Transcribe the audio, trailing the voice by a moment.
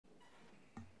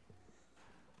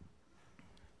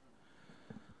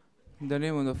In the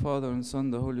name of the Father and Son,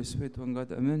 the Holy Spirit, one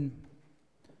God, Amen.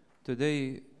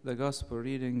 Today, the Gospel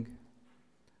reading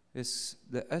is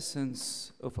the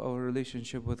essence of our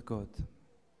relationship with God.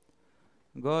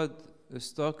 God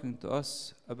is talking to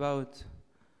us about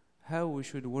how we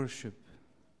should worship,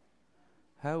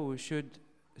 how we should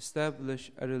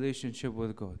establish a relationship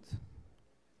with God.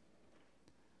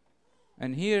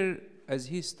 And here, as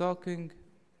He's talking,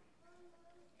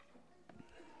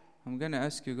 I'm going to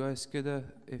ask you guys kida,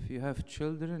 if you have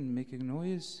children making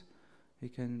noise, you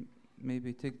can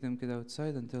maybe take them kida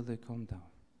outside until they calm down.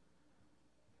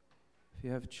 If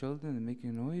you have children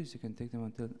making noise, you can take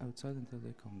them outside until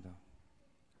they calm down.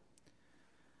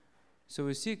 So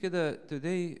we see kida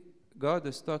today, God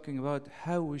is talking about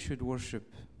how we should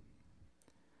worship.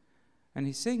 And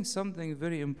He's saying something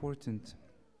very important.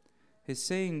 He's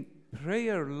saying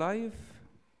prayer life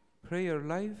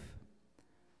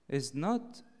is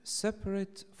not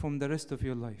separate from the rest of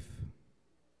your life.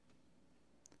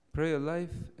 Prayer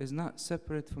life is not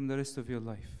separate from the rest of your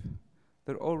life.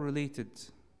 They're all related.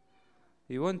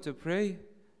 You want to pray?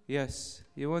 Yes.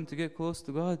 You want to get close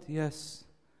to God? Yes.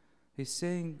 He's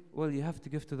saying, well, you have to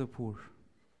give to the poor.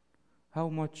 How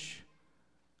much?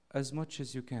 As much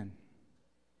as you can.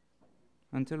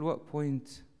 Until what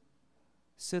point?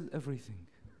 Sell everything.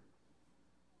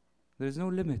 There's no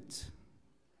limit.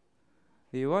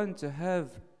 You want to have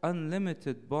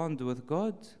unlimited bond with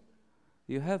God,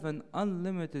 you have an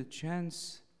unlimited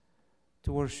chance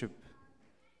to worship.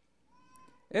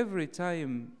 Every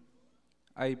time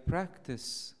I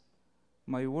practice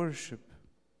my worship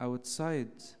outside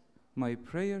my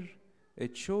prayer,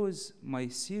 it shows my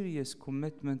serious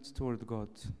commitment toward God.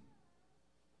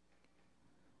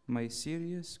 My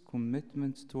serious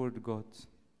commitment toward God.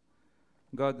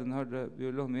 God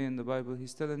in the Bible,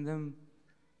 He's telling them,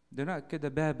 do not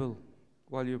kida babble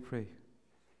while you pray.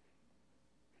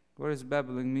 What does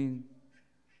babbling mean?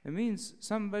 It means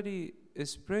somebody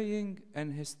is praying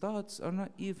and his thoughts are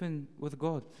not even with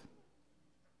God.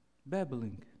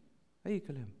 Babbling. Ay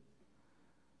kalam.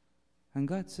 And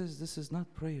God says this is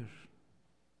not prayer.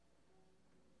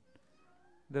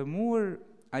 The more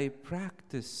I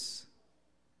practice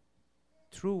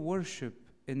true worship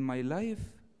in my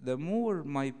life, the more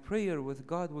my prayer with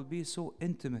God will be so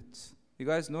intimate. You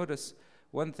guys notice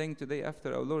one thing today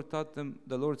after our Lord taught them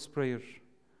the Lord's Prayer.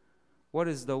 What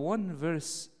is the one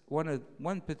verse,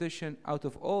 one petition out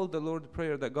of all the Lord's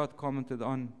Prayer that God commented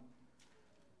on?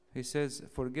 He says,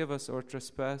 forgive us our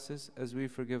trespasses as we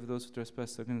forgive those who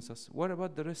trespass against us. What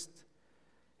about the rest?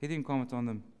 He didn't comment on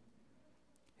them.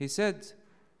 He said,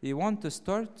 you want to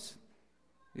start?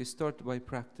 You start by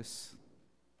practice.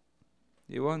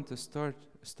 You want to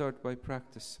start by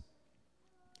practice.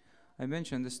 I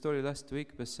mentioned the story last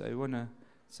week, but it's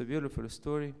a beautiful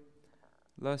story.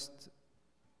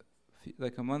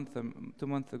 Like 2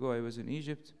 months ago, I was in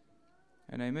Egypt,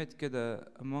 and I met a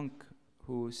monk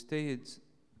who stayed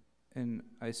in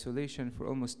isolation for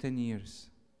almost 10 years.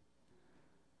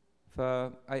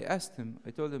 I asked him,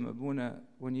 I told him, Abuna,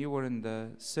 when you were in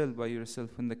the cell by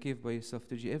yourself, in the cave by yourself,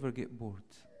 did you ever get bored?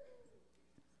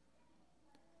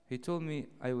 He told me,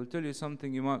 I will tell you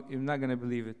something, you're not going to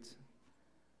believe it.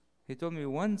 He told me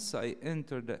once I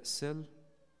entered that cell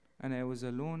and I was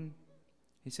alone,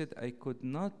 he said I could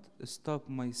not stop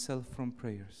myself from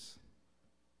prayers.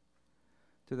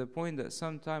 To the point that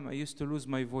sometimes I used to lose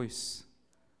my voice.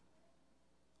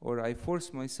 Or I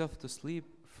forced myself to sleep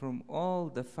from all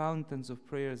the fountains of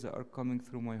prayers that are coming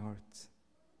through my heart.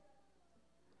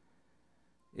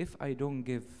 If I don't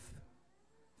give,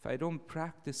 if I don't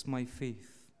practice my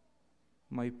faith,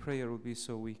 my prayer will be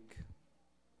so weak.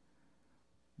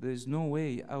 There is no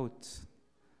way out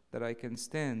that I can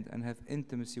stand and have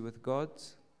intimacy with God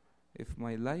if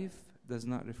my life does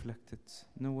not reflect it.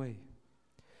 No way.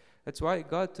 That's why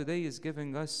God today is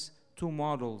giving us 2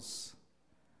 models.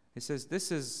 He says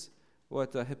this is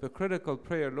what a hypocritical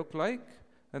prayer look like,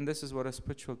 and this is what a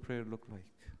spiritual prayer look like.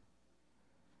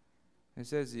 He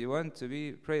says you want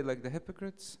to pray like the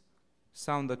hypocrites?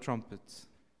 Sound the trumpet.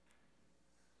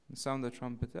 Sound the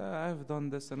trumpet. I have done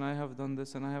this, and I have done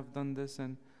this, and I have done this,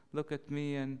 and look at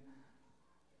me, and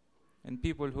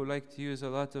people who like to use a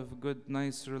lot of good,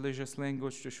 nice religious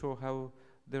language to show how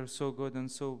they're so good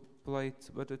and so polite,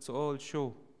 but it's all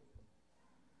show.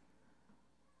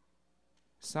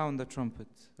 Sound the trumpet.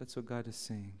 That's what God is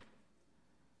saying.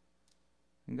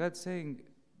 And God's saying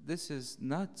this is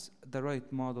not the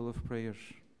right model of prayer.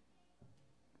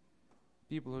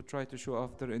 People who try to show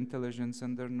off their intelligence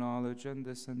and their knowledge and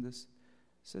this and this.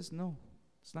 He says no,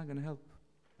 it's not going to help.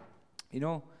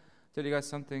 Tell you guys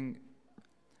something.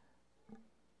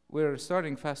 We're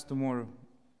starting fast tomorrow.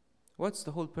 What's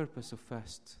the whole purpose of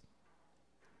fast?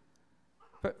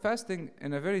 Fasting,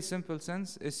 in a very simple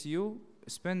sense, is you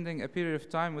spending a period of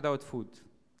time without food.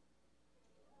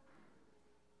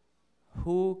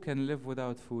 Who can live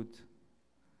without food?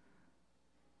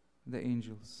 The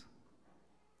angels.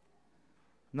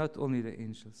 Not only the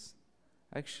angels.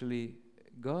 Actually,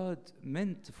 God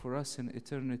meant for us in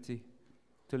eternity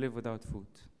to live without food.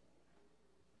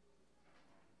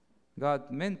 God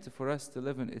meant for us to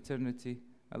live in eternity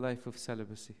a life of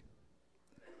celibacy.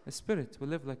 A spirit will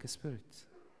live like a spirit.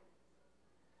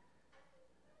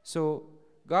 So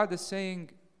God is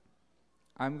saying,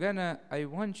 I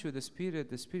want you, the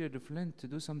spirit of Lent, to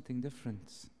do something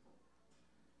different.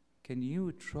 Can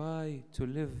you try to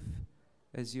live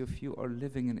as if you are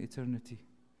living in eternity?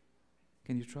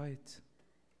 Can you try it?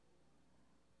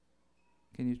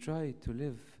 Can you try to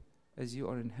live as you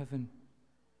are in heaven?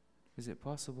 Is it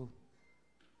possible?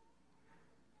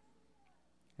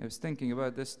 I was thinking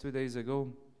about this 2 days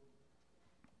ago.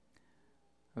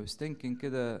 I was thinking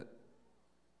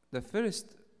the first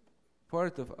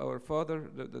part of our Father,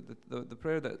 the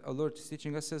prayer that our Lord is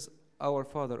teaching us says, Our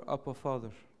Father, Abba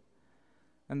Father.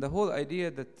 And the whole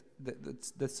idea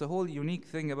that's the whole unique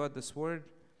thing about this word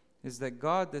is that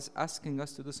God is asking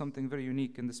us to do something very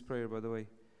unique in this prayer, by the way.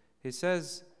 He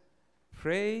says,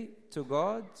 pray to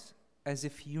God as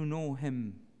if you know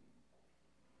Him.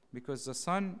 Because the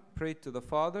Son prayed to the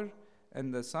Father,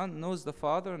 and the Son knows the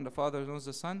Father, and the Father knows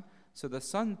the Son. So the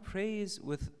Son prays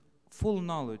with full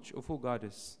knowledge of who God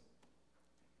is.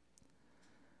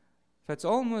 It's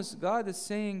almost, God is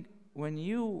saying, when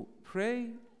you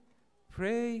pray,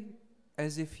 pray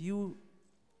as if you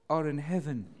are in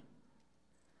heaven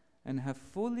and have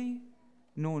fully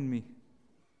known me.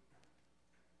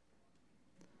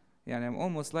 And I'm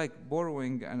almost like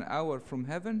borrowing an hour from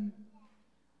heaven,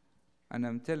 and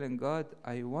I'm telling God,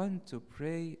 I want to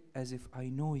pray as if I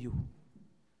know you.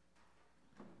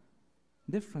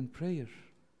 Different prayer,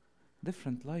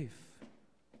 different life.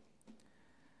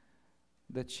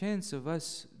 The chance of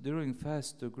us during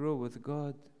fast to grow with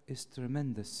God is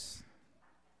tremendous.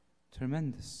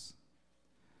 Tremendous.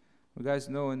 You guys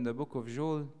know in the book of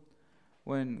Joel,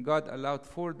 when God allowed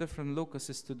 4 different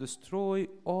locusts to destroy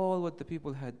all what the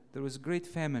people had, there was great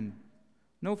famine.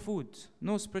 No food,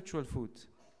 no spiritual food.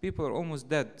 People are almost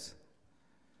dead.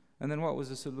 And then what was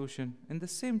the solution? In the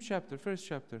same chapter, first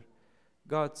chapter,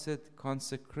 God said,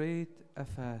 consecrate a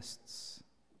fast.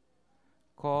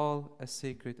 Call a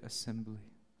sacred assembly.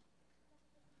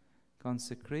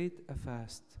 Consecrate a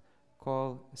fast.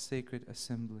 Call a sacred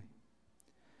assembly.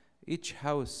 Each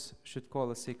house should call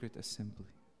a sacred assembly.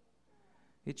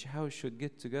 Each house should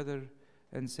get together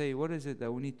and say, what is it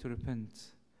that we need to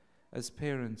repent? As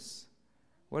parents,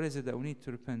 what is it that we need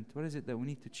to repent? What is it that we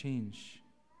need to change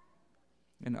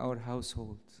in our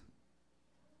household?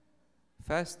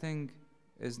 Fasting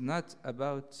is not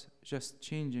about just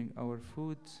changing our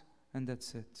food and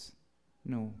that's it.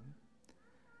 No.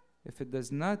 If it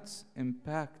does not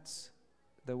impact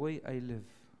the way I live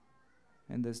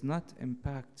and does not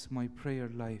impact my prayer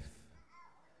life,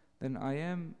 then I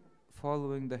am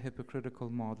following the hypocritical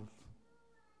model.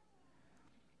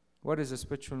 What is a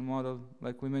spiritual model?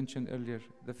 Like we mentioned earlier,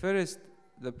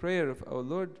 the prayer of our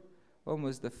Lord,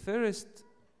 almost the first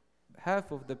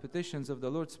half of the petitions of the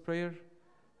Lord's Prayer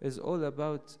is all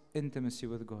about intimacy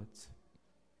with God.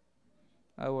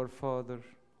 Our Father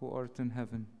who art in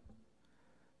heaven,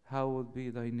 hallowed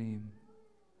be thy name.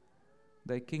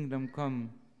 Thy kingdom come.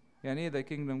 Thy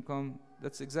kingdom come.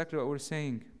 That's exactly what we're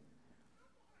saying.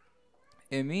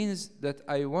 It means that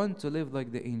I want to live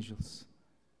like the angels.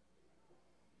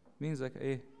 It means like,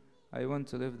 I want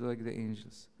to live like the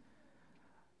angels.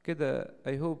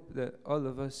 I hope that all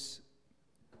of us,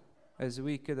 as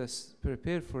we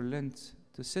prepare for Lent,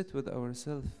 to sit with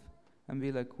ourselves and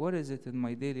be like, what is it in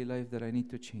my daily life that I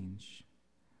need to change?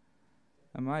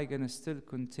 Am I going to still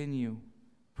continue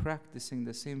practicing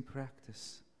the same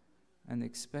practice and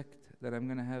expect that I'm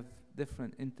going to have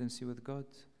different intimacy with God?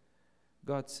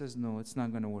 God says, no, it's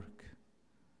not going to work.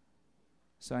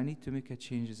 So I need to make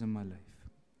changes in my life.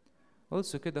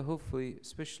 Also, hopefully,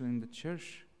 especially in the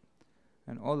church,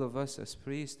 and all of us as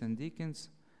priests and deacons,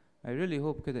 I really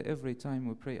hope every time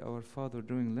we pray our Father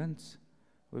during Lent,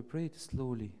 we pray it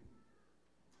slowly.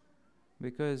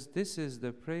 Because this is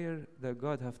the prayer that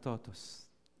God have taught us.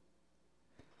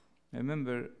 I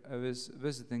remember I was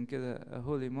visiting a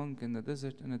holy monk in the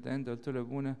desert, and at the end I told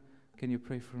Abuna, can you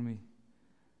pray for me?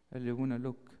 Abuna,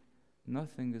 look,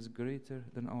 nothing is greater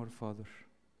than our Father.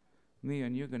 Me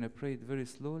and you are going to pray it very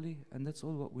slowly, and that's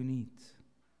all what we need.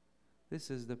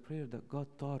 This is the prayer that God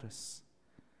taught us.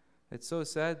 It's so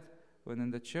sad when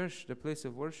in the church, the place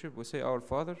of worship, we say Our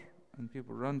Father, and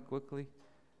people run quickly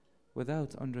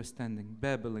without understanding,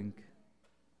 babbling.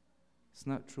 It's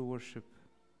not true worship.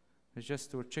 It's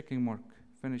just a checking mark,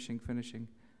 finishing,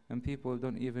 and people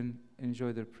don't even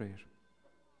enjoy their prayer.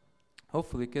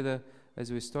 Hopefully كده,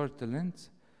 as we start the Lent,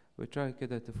 we try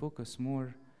كده to focus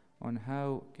more on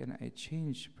how can I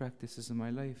change practices in my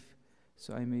life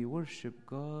so I may worship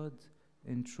God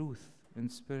in truth, in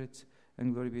spirit,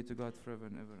 and glory be to God forever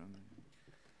and ever. Amen.